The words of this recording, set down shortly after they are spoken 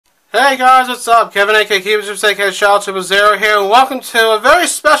Hey guys, what's up? Kevin aka Keepers aka Shadow Triple Zero here, and welcome to a very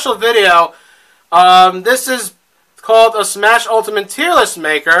special video. This is called a Smash Ultimate Tier List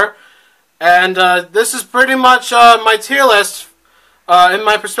Maker, and this is pretty much my tier list in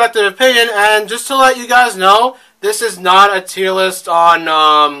my perspective opinion. And just to let you guys know, this is not a tier list on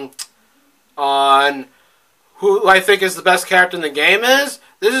who I think is the best character in the game is.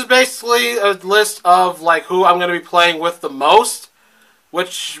 This is basically a list of like who I'm going to be playing with the most.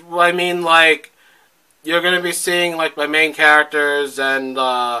 Which, I mean, like, you're going to be seeing, like, my main characters and,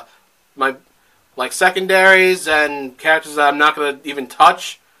 my, like, secondaries and characters that I'm not going to even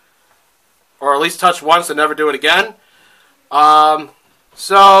touch. Or at least touch once and never do it again.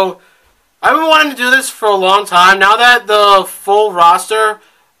 So, I've been wanting to do this for a long time. Now that the full roster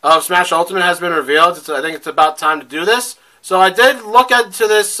of Smash Ultimate has been revealed, I think it's about time to do this. So, I did look into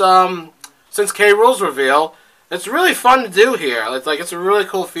this, since K. Rool's reveal. It's really fun to do here. It's a really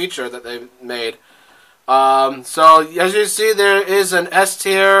cool feature that they made. So as you see, there is an S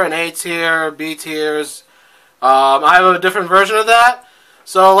tier, an A tier, B tiers. I have a different version of that.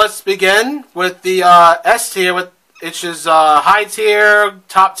 So let's begin with the S tier, which is high tier,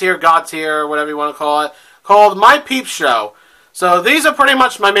 top tier, god tier, whatever you want to call it, called My Peep Show. So these are pretty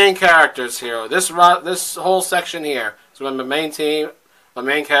much my main characters here. This whole section here is my main team. My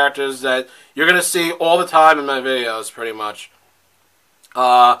main characters that you're going to see all the time in my videos, pretty much.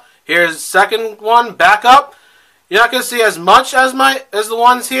 Here's the second one, Backup. You're not going to see as much as the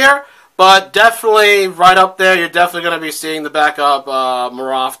ones here, but definitely right up there, you're definitely going to be seeing the Backup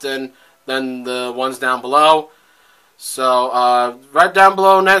more often than the ones down below. So, right down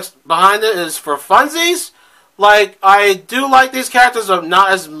below, behind it is for funsies. Like, I do like these characters, but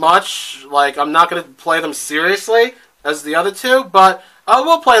not as much. Like, I'm not going to play them seriously as the other two, but I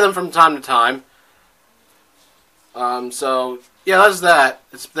will play them from time to time. So, yeah, that's that.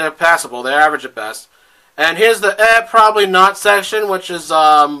 They're passable. They're average at best. And here's the probably not section, which is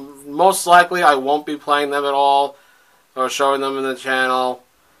most likely I won't be playing them at all or showing them in the channel.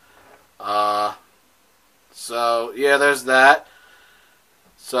 So, yeah, there's that.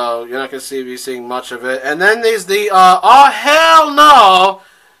 So, you're not going to be seeing much of it. And then there's the oh, hell no!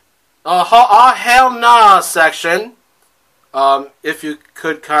 Oh, hell nah section. If you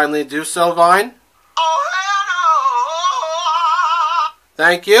could kindly do so, Vine. Oh, hell no!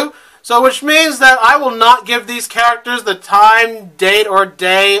 Thank you. So, which means that I will not give these characters the time, date, or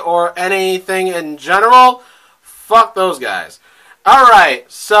day, or anything in general. Fuck those guys. Alright,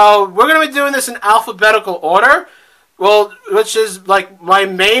 so we're going to be doing this in alphabetical order. Well, which is, like, my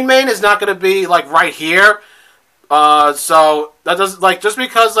main is not going to be, like, right here. So, that doesn't, like, just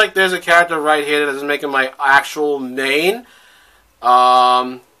because, like, there's a character right here that doesn't make it my actual main.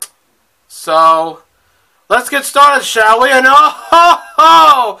 So, let's get started, shall we? And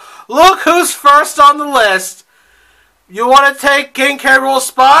look who's first on the list. You want to take King K. Rool's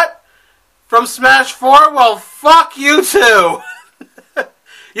spot from Smash 4? Well, fuck you too.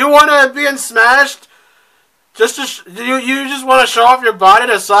 You want to be in Smash? You just want to show off your body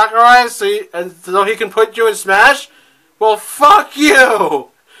to Sakurai so he can put you in Smash? Well, fuck you.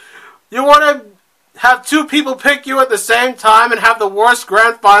 You want to have two people pick you at the same time and have the worst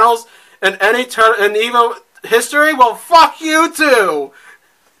grand finals in any in EVO history? Well, fuck you too.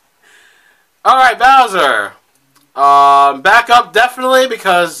 Alright, Bowser. Backup definitely,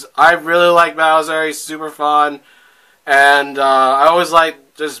 because I really like Bowser. He's super fun. And I always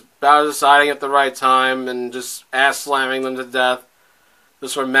like just Bowser deciding at the right time and just ass slamming them to death.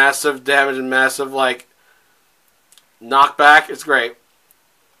 Just for massive damage and massive, like, knockback. It's great.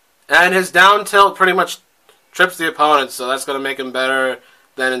 And his down tilt pretty much trips the opponent, so that's going to make him better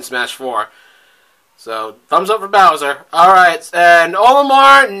than in Smash 4. So, thumbs up for Bowser. Alright, and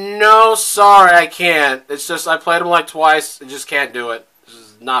Olimar, no, sorry, I can't. It's just, I played him like twice, I just can't do it. This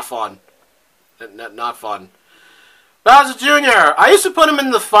is not fun. Not fun. Bowser Jr., I used to put him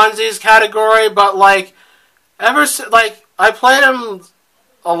in the funsies category, but, like, I played him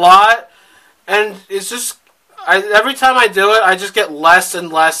a lot, and it's just, every time I do it, I just get less and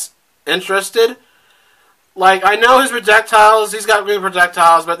less interested. Like, I know his projectiles, he's got green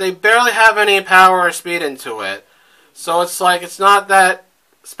projectiles, but they barely have any power or speed into it. So it's like, it's not that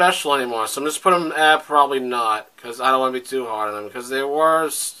special anymore. So I'm just putting him probably not, because I don't want to be too hard on him, because there were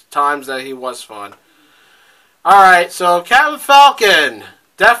times that he was fun. Alright, so Captain Falcon,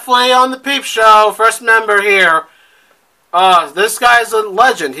 definitely on the Peep Show, first member here. This guy's a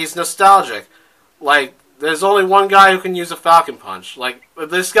legend, he's nostalgic. Like, there's only one guy who can use a Falcon Punch. Like,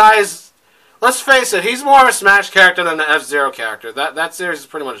 this guy's... Let's face it, he's more of a Smash character than an F-Zero character. That series is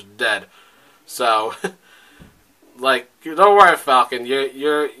pretty much dead. So, Like, don't worry, Falcon.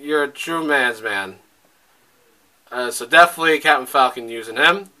 You're a true man's man. So definitely Captain Falcon using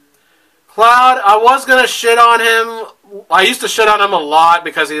him. Cloud, I was gonna shit on him. I used to shit on him a lot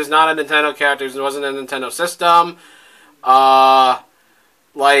because he was not a Nintendo character. He wasn't a Nintendo system.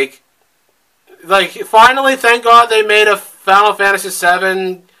 Like, finally, thank God they made a Final Fantasy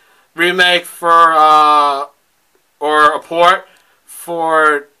VII remake for, or a port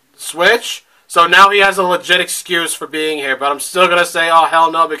for Switch. So now he has a legit excuse for being here. But I'm still gonna say, oh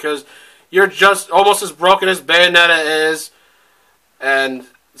hell no, because you're just almost as broken as Bayonetta is, and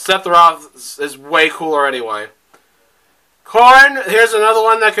Sephiroth is way cooler anyway. Corrin, here's another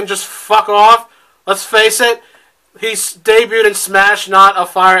one that can just fuck off. Let's face it, he's debuted in Smash, not a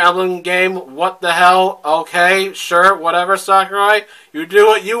Fire Emblem game. What the hell? Okay, sure, whatever, Sakurai. You do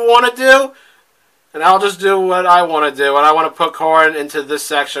what you want to do, and I'll just do what I want to do. And I want to put Corrin into this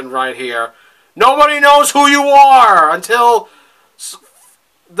section right here. Nobody knows who you are until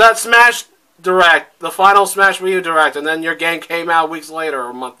that Smash Direct, the final Smash Wii U Direct, and then your game came out weeks later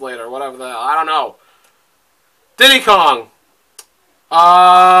or a month later, whatever the hell. I don't know. Diddy Kong.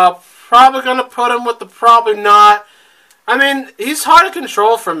 Probably gonna put him with the probably not. I mean, he's hard to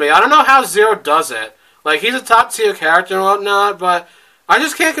control for me. I don't know how Zero does it. Like, he's a top tier character and whatnot, but I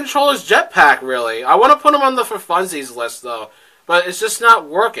just can't control his jetpack, really. I want to put him on the for funsies list, though, but it's just not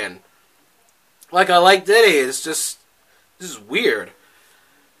working. Like, I like Diddy, it's just, this is weird.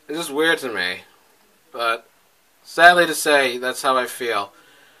 It's just weird to me. But, sadly to say, that's how I feel.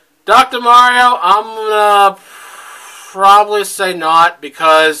 Dr. Mario, I'm gonna probably say not,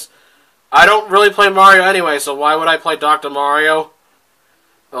 because I don't really play Mario anyway, so why would I play Dr. Mario?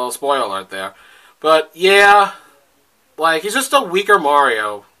 Well, spoiler alert there. But, yeah, like, he's just a weaker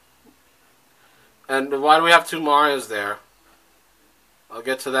Mario. And why do we have two Marios there? I'll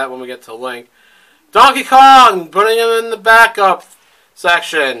get to that when we get to Link. Donkey Kong! Putting him in the backup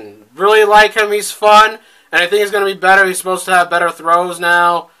section. Really like him, he's fun. And I think he's going to be better. He's supposed to have better throws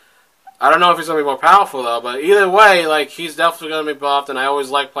now. I don't know if he's going to be more powerful, though. But either way, like, he's definitely going to be buffed. And I always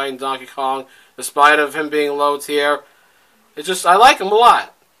like playing Donkey Kong, despite of him being low tier. It's just, I like him a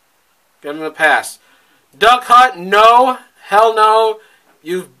lot. Give him a pass. Duck Hunt, no. Hell no.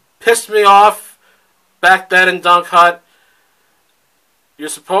 You pissed me off back then in Duck Hunt. You're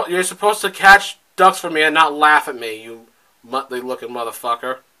supposed to catch ducks for me and not laugh at me, you muttly-looking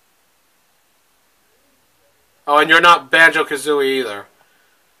motherfucker. Oh, and you're not Banjo-Kazooie either.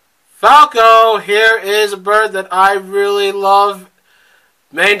 Falco, here is a bird that I really love.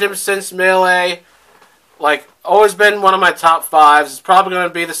 Mained him since Melee. Like, always been one of my top 5s. It's probably going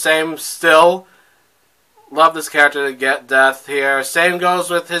to be the same still. Love this character to get death here. Same goes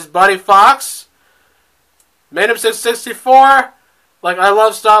with his buddy Fox. Made him since 64. Like, I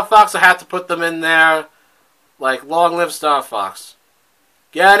love Star Fox. I had to put them in there. Like, long live Star Fox.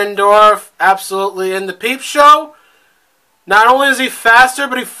 Ganondorf, absolutely in the peep show. Not only is he faster,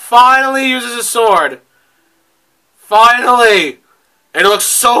 but he finally uses a sword. Finally! And it looks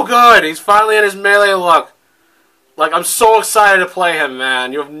so good. He's finally in his melee look. Like, I'm so excited to play him,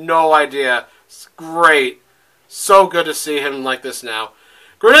 man. You have no idea. It's great. So good to see him like this now.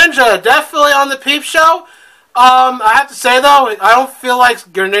 Greninja, definitely on the peep show. I have to say, though, I don't feel like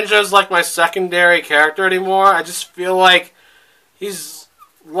Greninja is like my secondary character anymore. I just feel like he's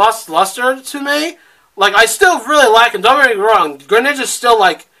lost luster to me. Like, I still really like him. Don't get me wrong. Greninja's still,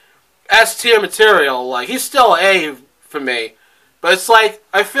 like, S-tier material. Like, he's still A for me. But it's like,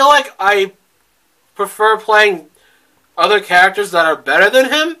 I feel like I prefer playing other characters that are better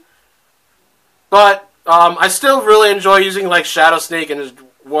than him. But, I still really enjoy using, like, Shadow Sneak and his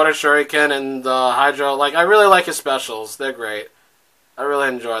Water Shuriken and Hydro. Like, I really like his specials. They're great. I really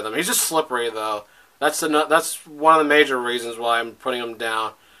enjoy them. He's just slippery, though. That's one of the major reasons why I'm putting him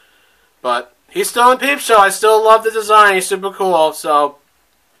down. But he's still in Peep Show. I still love the design. He's super cool. So,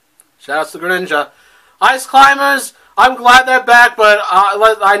 shoutouts to Greninja. Ice Climbers, I'm glad they're back, but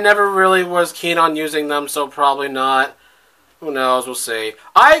I never really was keen on using them, so probably not. Who knows? We'll see.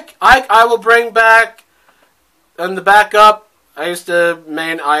 I will bring back in the backup. I used to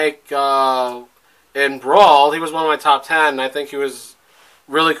main Ike in Brawl. He was one of my top 10. I think he was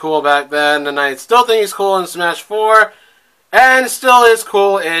really cool back then, and I still think he's cool in Smash 4, and still is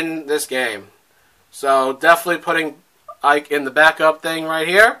cool in this game. So definitely putting Ike in the backup thing right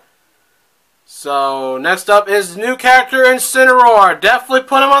here. So next up is new character Incineroar. Definitely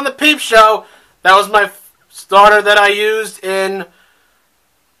put him on the Peep Show. That was my starter that I used in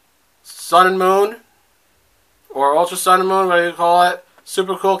Sun and Moon. Or Ultra Sun and Moon, whatever you call it.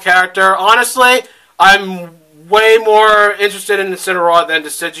 Super cool character. Honestly, I'm way more interested in Incineroar than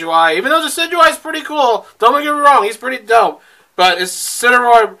Decidueye. Even though Decidueye is pretty cool. Don't get me wrong, he's pretty dope. But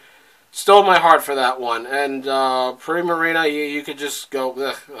Incineroar stole my heart for that one. And Primarina, you could just go,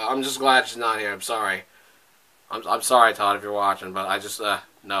 ugh, I'm just glad she's not here. I'm sorry. I'm sorry, Todd, if you're watching. But I just,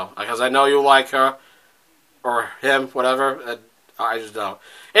 no. Because I know you like her. Or him, whatever. I just don't.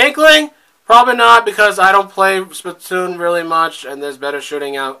 Inkling? Probably not, because I don't play Splatoon really much, and there's better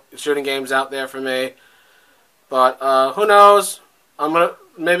shooting games out there for me. But who knows?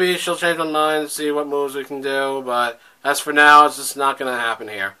 Maybe she'll change my mind and see what moves we can do. But as for now, it's just not gonna happen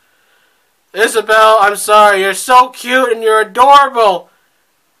here. Isabelle, I'm sorry. You're so cute and you're adorable.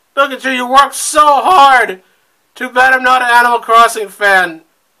 Look at you. You work so hard. Too bad I'm not an Animal Crossing fan.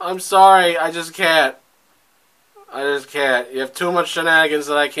 I'm sorry. I just can't. I just can't. You have too much shenanigans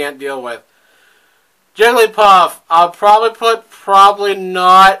that I can't deal with. Jigglypuff, I'll probably put probably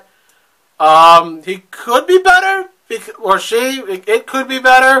not. He could be better, or she. It could be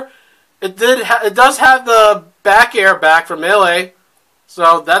better. It does have the back air back from Melee,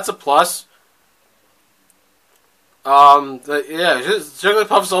 so that's a plus. Yeah,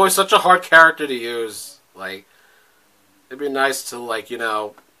 Jigglypuff's always such a hard character to use. Like, it'd be nice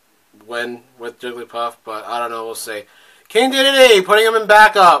to win with Jigglypuff, but I don't know. We'll see. King Dedede, putting him in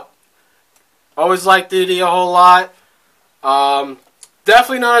backup. Always liked Dedede a whole lot.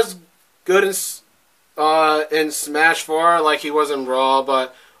 Definitely not as good in Smash 4 like he was in Brawl,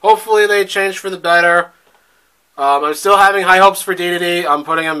 but hopefully they change for the better. I'm still having high hopes for Dedede. I'm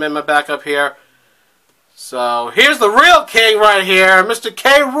putting him in my backup here. So here's the real king right here, Mr.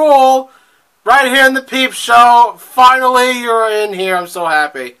 K. Rool, right here in the Peep Show. Finally, you're in here. I'm so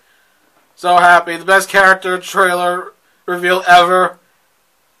happy. So happy. The best character trailer reveal ever.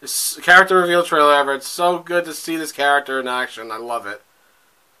 Character reveal trailer ever. It's so good to see this character in action. I love it.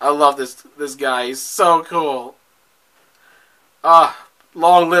 I love this guy. He's so cool.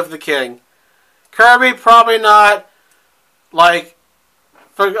 Long live the king. Kirby, probably not.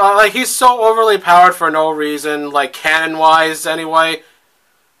 He's so overly powered for no reason. Like, canon-wise, anyway.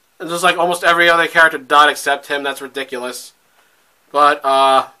 And just like almost every other character died except him. That's ridiculous. But,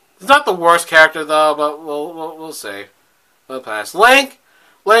 it's not the worst character, though, but we'll see. We'll pass. Link,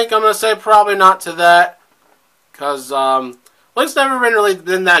 I'm going to say probably not to that. Because, Link's never really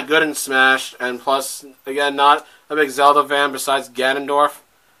been that good in Smash. And plus, again, not a big Zelda fan besides Ganondorf.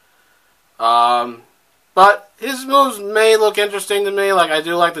 But his moves may look interesting to me. Like, I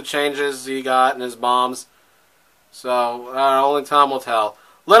do like the changes he got and his bombs. So, only time will tell.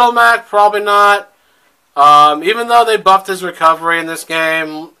 Little Mac, probably not. Even though they buffed his recovery in this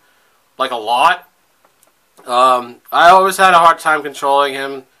game, like, a lot. I always had a hard time controlling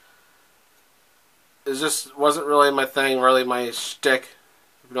him. It just wasn't really my thing, really my shtick,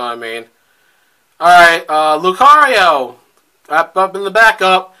 if you know what I mean. Alright, Lucario, up in the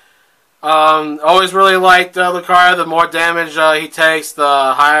backup. Always really liked Lucario. The more damage he takes,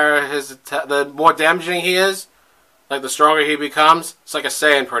 the higher the more damaging he is. Like, the stronger he becomes. It's like a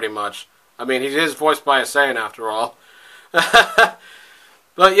Saiyan, pretty much. I mean, he is voiced by a Saiyan, after all.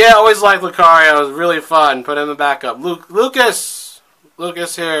 But yeah, always liked Lucario. It was really fun. Put him in the backup. Lucas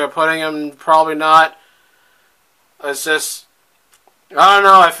here, putting him probably not. It's just, I don't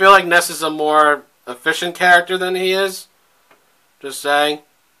know. I feel like Ness is a more efficient character than he is. Just saying.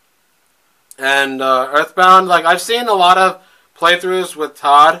 And Earthbound, like, I've seen a lot of playthroughs with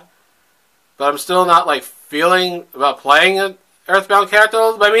Todd, but I'm still not like feeling about playing an Earthbound character.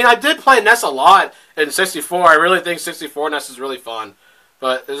 I mean, I did play Ness a lot in 64. I really think 64 Ness is really fun.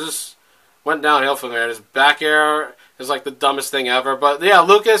 But it just went downhill from there. His back air is like the dumbest thing ever. But yeah,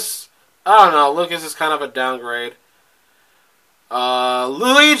 Lucas, I don't know. Lucas is kind of a downgrade.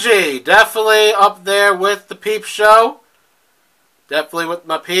 Luigi, definitely up there with the Peep Show. Definitely with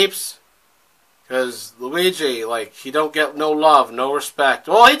my peeps. Because Luigi, like, he don't get no love, no respect.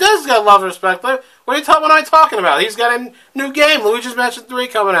 Well, he does get love and respect. What am I talking about? He's got a new game, Luigi's Mansion 3,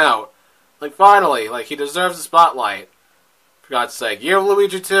 coming out. Like, finally. Like, he deserves the spotlight. For God's sake. Year of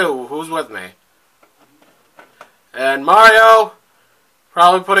Luigi 2. Who's with me? And Mario.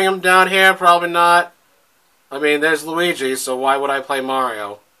 Probably putting him down here. Probably not. I mean, there's Luigi, so why would I play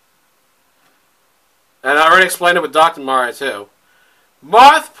Mario? And I already explained it with Dr. Mario, too.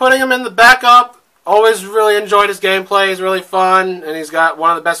 Marth, putting him in the backup. Always really enjoyed his gameplay. He's really fun. And he's got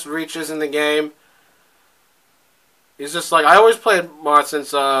one of the best reaches in the game. He's just like, I always played Marth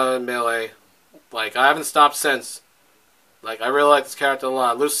since Melee. Like, I haven't stopped since. Like, I really like this character a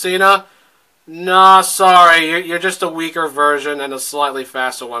lot. Lucina, nah, sorry. You're just a weaker version and a slightly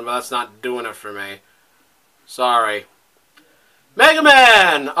faster one, but that's not doing it for me. Sorry. Mega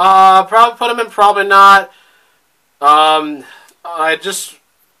Man! Probably put him in, probably not. Um, I don't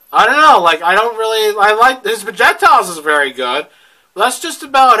know. Like, I like his projectiles is very good. But that's just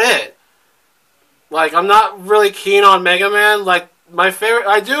about it. Like, I'm not really keen on Mega Man. Like,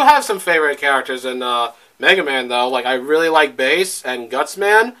 I do have some favorite characters in Mega Man though. Like, I really like Bass and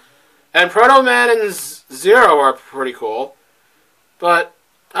Gutsman, and Proto Man and Zero are pretty cool. But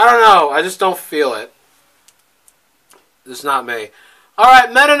I don't know. I just don't feel it. It's not me.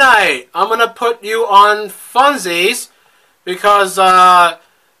 Alright, Meta Knight. I'm going to put you on funsies because not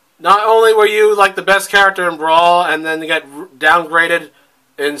only were you like the best character in Brawl and then you get downgraded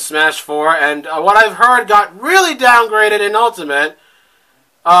in Smash 4, and what I've heard got really downgraded in Ultimate,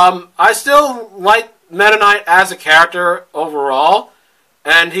 I still like Meta Knight as a character overall,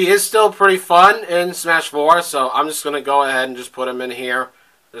 and he is still pretty fun in Smash 4, so I'm just going to go ahead and just put him in here.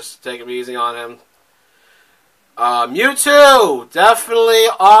 Just take it easy on him. Mewtwo, definitely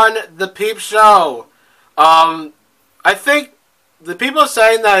on the Peep Show. I think the people are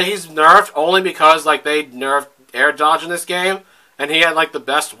saying that he's nerfed only because like they nerfed air dodge in this game, and he had like the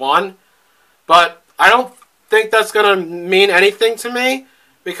best one. But I don't think that's gonna mean anything to me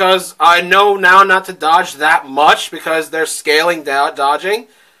because I know now not to dodge that much because they're scaling down dodging.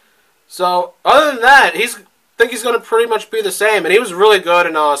 So other than that, I think he's gonna pretty much be the same, and he was really good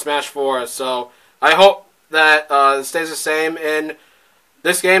in Smash 4. So I hope that it stays the same in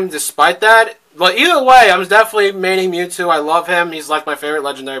this game despite that. But either way, I'm definitely maining Mewtwo. I love him. He's like my favorite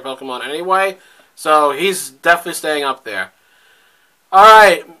legendary Pokemon anyway. So he's definitely staying up there.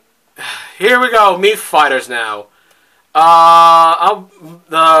 Alright, here we go. Mii Fighters now.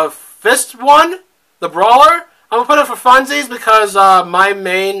 The Fist one, the Brawler, I'm going to put it for funsies because my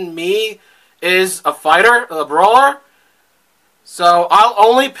main Mii is a fighter, a Brawler. So I'll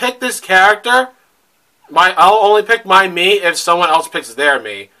only pick this character. I'll only pick my Mii if someone else picks their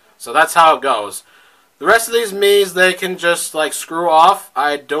Mii. So that's how it goes. The rest of these Miis, they can just like screw off.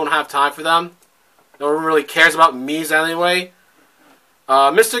 I don't have time for them. No one really cares about Miis anyway.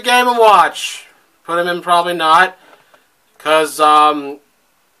 Mr. Game & Watch. Put him in probably not. Because I'm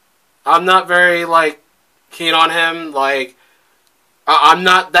not very like keen on him. Like, I'm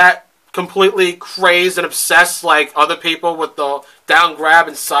not that completely crazed and obsessed like other people with the down grab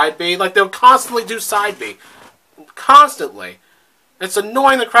and side B. Like, they'll constantly do side B. Constantly. It's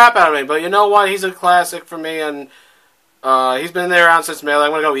annoying the crap out of me, but you know what? He's a classic for me, and he's been there around since Melee.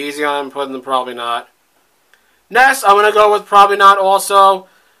 I'm going to go easy on him, putting them probably not. Ness, I'm going to go with probably not also.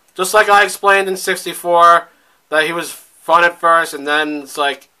 Just like I explained in 64, that he was fun at first, and then it's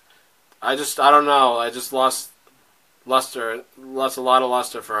like, I don't know. I just lost luster, lost a lot of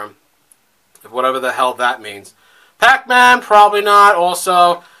luster for him. Whatever the hell that means. Pac-Man, probably not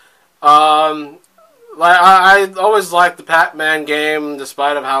also. I always liked the Pac-Man game,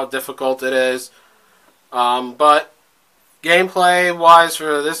 despite of how difficult it is. But gameplay-wise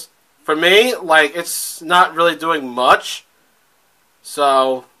for me, like, it's not really doing much.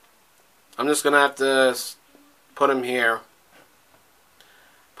 So, I'm just going to have to put him here.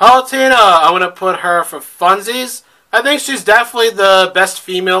 Palutena, I'm going to put her for funsies. I think she's definitely the best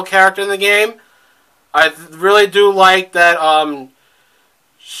female character in the game. I really do like that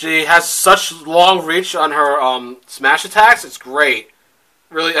she has such long reach on her smash attacks. It's great.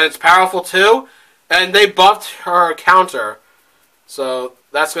 Really, and it's powerful too. And they buffed her counter. So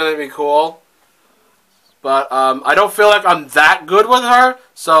that's going to be cool. But I don't feel like I'm that good with her.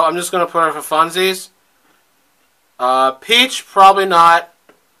 So I'm just going to put her for funsies. Peach, probably not.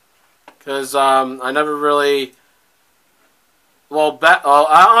 Because I never really... Well,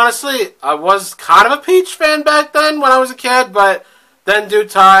 honestly, I was kind of a Peach fan back then when I was a kid, but then due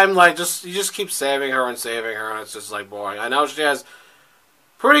time, like, you just keep saving her, and it's just, like, boring. I know she has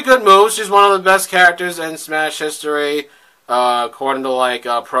pretty good moves. She's one of the best characters in Smash history, according to, like,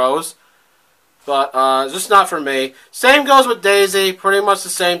 pros. But, just not for me. Same goes with Daisy. Pretty much the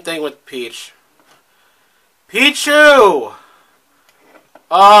same thing with Peach. Pichu!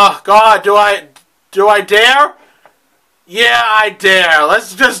 Oh, God, do I dare? Yeah, I dare.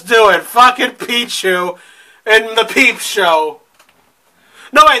 Let's just do it. Fucking Pichu in the Peep Show.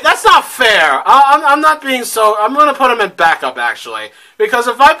 No, wait, that's not fair. I'm not being so... I'm going to put him in backup, actually. Because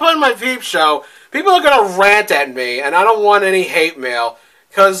if I put him in my Peep Show, people are going to rant at me, and I don't want any hate mail.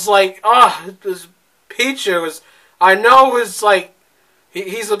 Because, like, this Pichu is... I know is, like...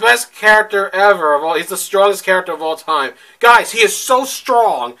 He's the best character ever of all... He's the strongest character of all time. Guys, he is so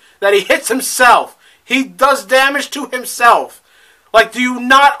strong that he hits himself. He does damage to himself. Like, do you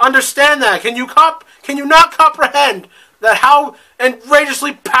not understand that? Can you not comprehend that how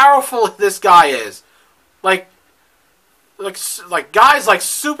outrageously powerful this guy is? Like guys like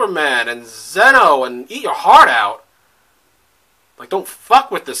Superman and Zeno and Eat Your Heart Out. Like, don't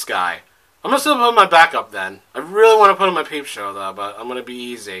fuck with this guy. I'm gonna still put my backup then. I really want to put on my Peep Show though, but I'm gonna be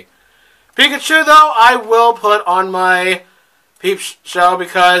easy. Pikachu though, I will put on my Peep Show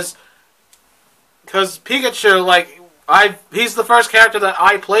because Pikachu, like, he's the first character that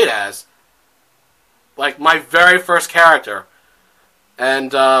I played as. Like, my very first character.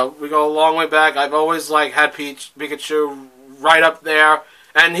 And we go a long way back. I've always, like, had Pikachu right up there.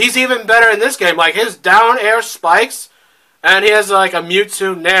 And he's even better in this game. Like, his down air spikes, and he has, like, a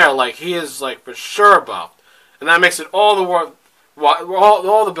Mewtwo Nair. Like, he is, like, for sure buffed. And that makes it all the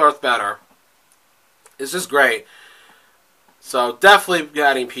birth better. It's just great. So, definitely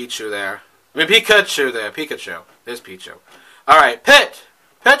adding Pichu there. I mean, Pikachu there. Pikachu. There's Pichu. Alright, Pit.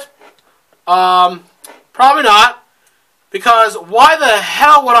 Pit. Probably not. Because why the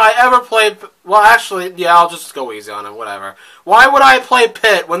hell would I ever play... Well, actually, yeah, I'll just go easy on him. Whatever. Why would I play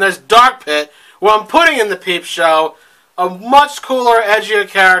Pit when there's Dark Pit, where I'm putting in the Peep Show a much cooler, edgier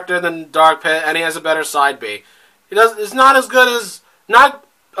character than Dark Pit, and he has a better side B. It's not as good as... Not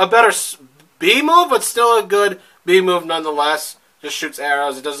a better B move, but still a good B move nonetheless. Just shoots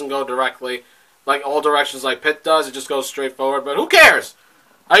arrows. It doesn't go directly, like all directions like Pit does. It just goes straight forward. But who cares?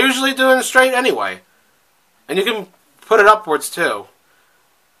 I usually do it straight anyway. And you can put it upwards too.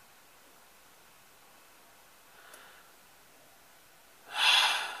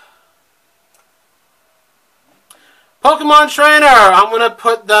 Pokemon Trainer. I'm going to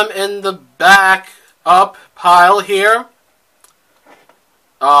put them in the back up pile here.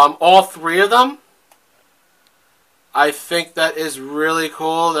 All three of them. I think that is really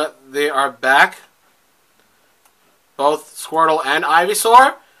cool that they are back. Both Squirtle and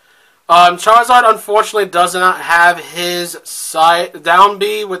Ivysaur. Charizard unfortunately does not have his down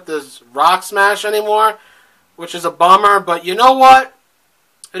B with the Rock Smash anymore, which is a bummer, but you know what?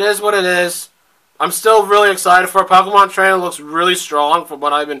 It is what it is. I'm still really excited for Pokemon Trainer. It looks really strong from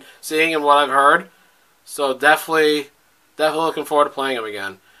what I've been seeing and what I've heard. So definitely looking forward to playing him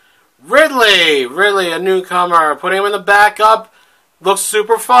again. Ridley, a newcomer. Putting him in the backup looks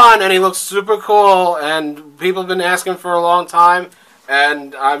super fun, and he looks super cool, and people have been asking for a long time,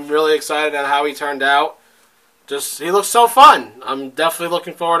 and I'm really excited at how he turned out. He looks so fun. I'm definitely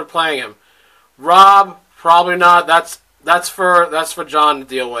looking forward to playing him. Rob, probably not. That's for John to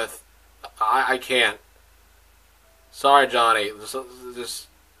deal with. I can't. Sorry, Johnny. Just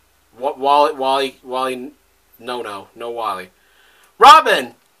Wally, no Wally.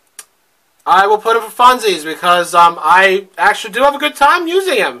 Robin. I will put him for funsies because I actually do have a good time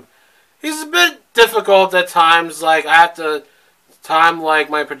using him. He's a bit difficult at times. Like, I have to time like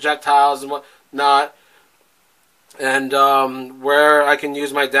my projectiles and whatnot, and where I can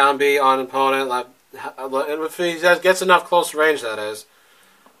use my down B on an opponent, like if he gets enough close range, that is.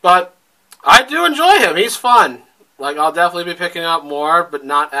 But I do enjoy him. He's fun. Like, I'll definitely be picking up more, but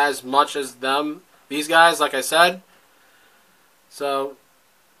not as much as these guys, like I said. So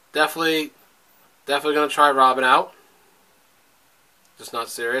definitely gonna try Robin out. Just not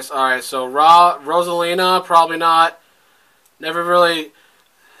serious. Alright, so Rosalina, probably not. Never really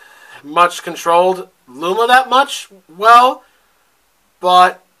much controlled Luma that much well,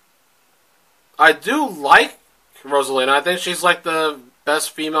 but I do like Rosalina. I think she's like the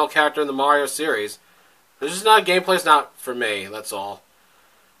best female character in the Mario series. It's just not, gameplay's not for me, that's all.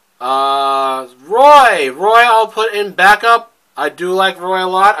 Roy, I'll put in backup. I do like Roy a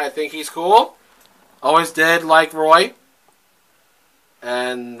lot. I think he's cool. Always did like Roy.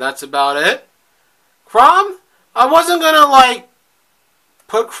 And that's about it. Chrom? I wasn't going to, like,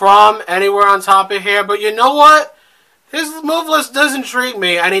 put Chrom anywhere on top of here, but you know what? His move list does intrigue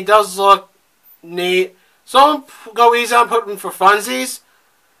me, and he does look neat. So I'm going to go easy on putting him for funsies.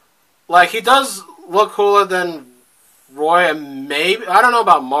 Like, he does look cooler than Roy, and maybe... I don't know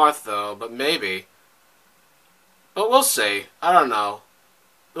about Marth, though, but maybe. But we'll see. I don't know.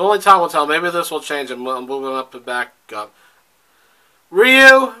 The only time will tell. Maybe this will change and I'm moving up and back up.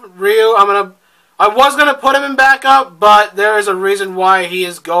 Ryu, I was gonna put him in backup, but there is a reason why he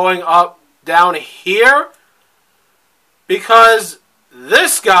is going up down here. Because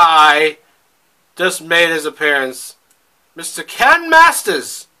this guy just made his appearance. Mr. Ken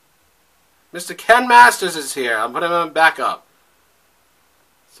Masters. Mr. Ken Masters is here. I'm putting him in backup.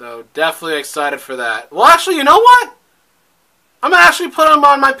 So definitely excited for that. Well, actually, you know what? I'm going to actually put him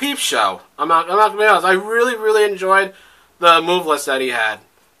on my Peep Show. I'm not going to be honest. I really enjoyed the move list that he had.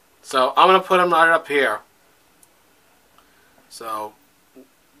 So I'm going to put him right up here. So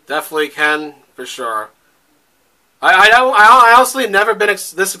definitely Ken for sure. I honestly never been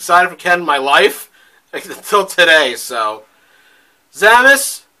this excited for Ken in my life until today. So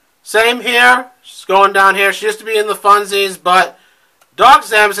Zamus, same here. She's going down here. She used to be in the funsies, but Dark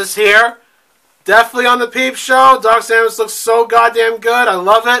Samus is here. Definitely on the Peep Show. Dark Samus looks so goddamn good. I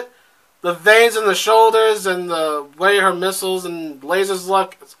love it. The veins in the shoulders and the way her missiles and lasers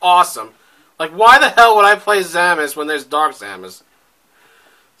look, it's awesome. Like, why the hell would I play Samus when there's Dark Samus?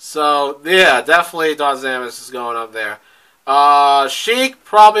 So, yeah, definitely Dark Samus is going up there. Sheik,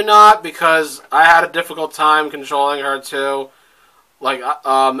 probably not, because I had a difficult time controlling her, too. Like,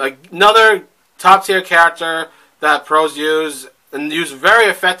 another top-tier character that pros use, and use very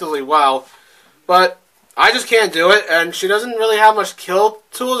effectively well, but I just can't do it, and she doesn't really have much kill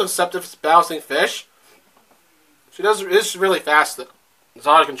tools except if it's bouncing fish. It's really fast. It's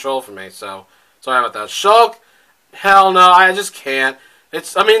hard to control for me, so sorry about that. Shulk, hell no, I just can't.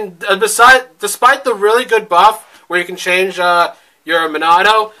 Despite the really good buff where you can change your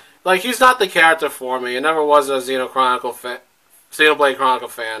Monado, like, he's not the character for me. I never was a Xenoblade Chronicle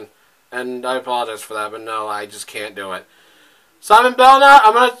fan, and I apologize for that, but no, I just can't do it. Simon Belknap,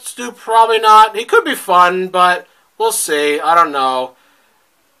 I'm going to do probably not. He could be fun, but we'll see. I don't know.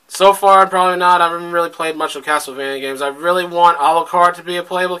 So far, probably not. I haven't really played much of Castlevania games. I really want Alucard to be a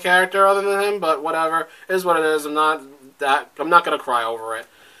playable character other than him, but whatever. It is what it is. I'm not going to cry over it.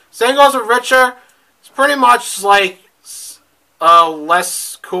 Same goes with Richard. It's pretty much like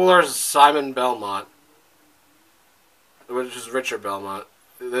less cooler Simon Belmont, which is Richard Belmont.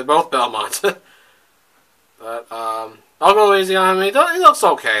 They're both Belmonts. But, I'll go easy on him. He looks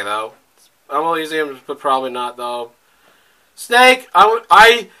okay, though. I'll go easy on him, but probably not, though. Snake,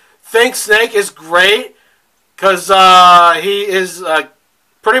 I think Snake is great, because he is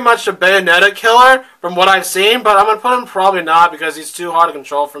pretty much a Bayonetta killer, from what I've seen, but I'm going to put him probably not, because he's too hard to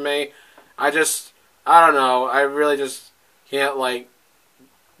control for me. I don't know. I really just can't, like,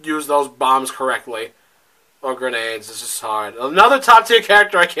 use those bombs correctly. Or grenades. It's just hard. Another top tier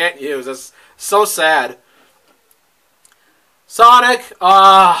character I can't use. It's so sad. Sonic,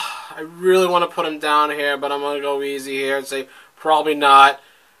 I really want to put him down here, but I'm going to go easy here and say probably not.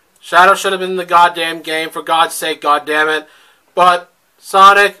 Shadow should have been in the goddamn game, for God's sake, goddammit. But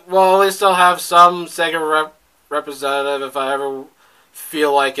Sonic, well, at least I'll have some Sega representative if I ever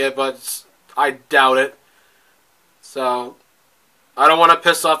feel like it, but I doubt it. So, I don't want to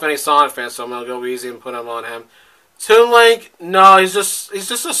piss off any Sonic fans, so I'm going to go easy and put him on him. Toon Link, no, he's just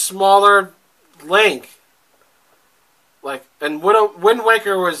a smaller Link. Like, and Wind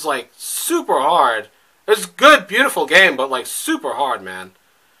Waker was, like, super hard. It's a good, beautiful game, but, like, super hard, man.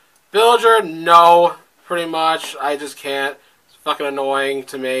 Villager, no, pretty much. I just can't. It's fucking annoying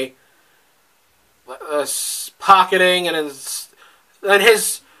to me. Pocketing and his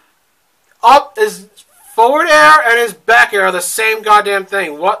forward air and his back air are the same goddamn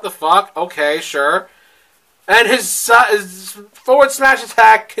thing. What the fuck? Okay, sure. And his forward smash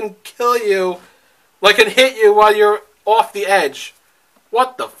attack can kill you, like, can hit you while you're off the edge.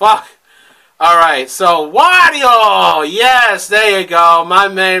 What the fuck? Alright, so Wario! Yes, there you go. My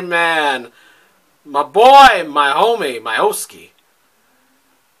main man. My boy, my homie, my Oski.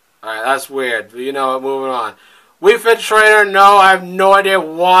 Alright, that's weird. But you know what, moving on. Wii Fit Trainer, no, I have no idea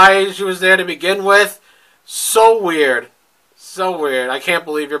why she was there to begin with. So weird. So weird. I can't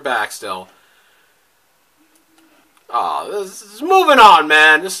believe you're back still. Oh, this is moving on,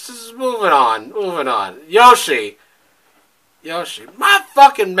 man. This is moving on. Moving on. Yoshi. Yoshi. My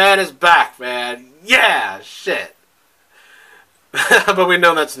fucking man is back, man. Yeah, shit. But we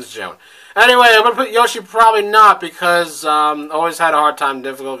know that since June. Anyway, I'm going to put Yoshi probably not, because always had a hard time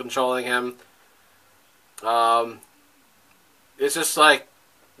difficult controlling him. It's just like,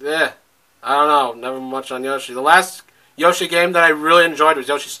 I don't know, never much on Yoshi. The last Yoshi game that I really enjoyed was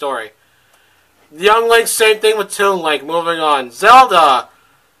Yoshi's Story. Young Link, same thing with Toon Link. Moving on. Zelda,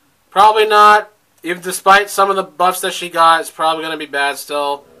 probably not. Even despite some of the buffs that she got, it's probably going to be bad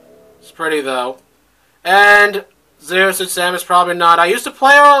still. It's pretty, though. And Zero Suit Samus, probably not. I used to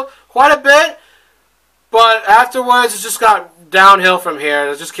play her quite a bit, but afterwards it just got downhill from here.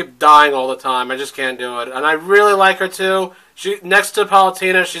 I just keep dying all the time. I just can't do it. And I really like her, too. Next to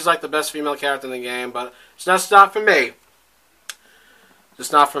Palutena, she's like the best female character in the game, but it's not for me.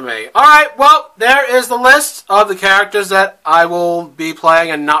 Just not for me. Alright, well, there is the list of the characters that I will be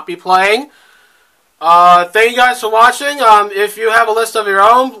playing and not be playing. Thank you guys for watching. If you have a list of your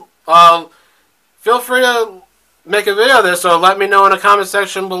own, feel free to make a video of this or let me know in the comment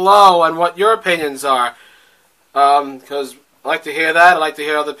section below on what your opinions are. Because I like to hear that. I like to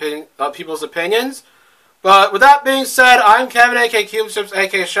hear other people's opinions. But with that being said, I'm Kevin, a.k.a. CubeStrips,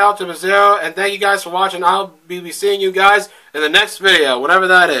 a.k.a. Shout-Out-to-Zero, and thank you guys for watching. I'll be seeing you guys in the next video, whatever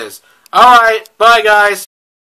that is. Alright, bye guys.